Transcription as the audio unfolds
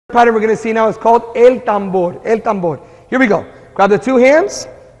pattern we're going to see now is called El Tambor. El Tambor. Here we go. Grab the two hands.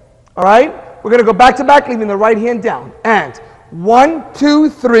 All right. We're going to go back to back, leaving the right hand down. And 1, 2,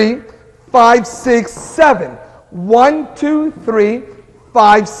 3, 5, 6, 7. 1, 2, 3,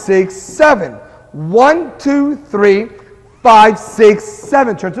 5, 6, 7. 1, 2, 3, 5, 6,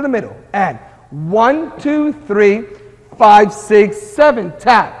 7. Turn to the middle. And 1, 2, 3, 5, 6, 7.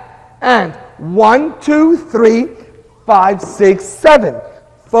 Tap. And 1, 2, 3, 5, 6, 7.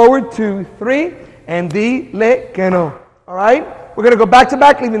 Forward, 2, 3. And dile que no. All right? We're going to go back to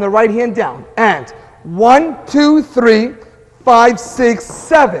back, leaving the right hand down. And 1, 2, 3, 5, 6,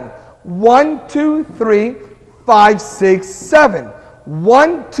 7. 1, 2, 3, 5, 6, 7.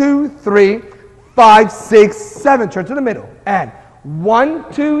 1, 2, 3, 5, 6, 7. Turn to the middle. And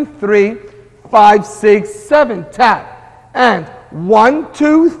 1, 2, 3, 5, 6, 7. Tap. And 1,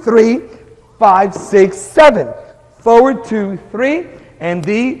 2, 3, 5, 6, 7. Forward, 2, 3. And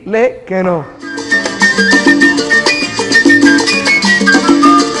dile que no.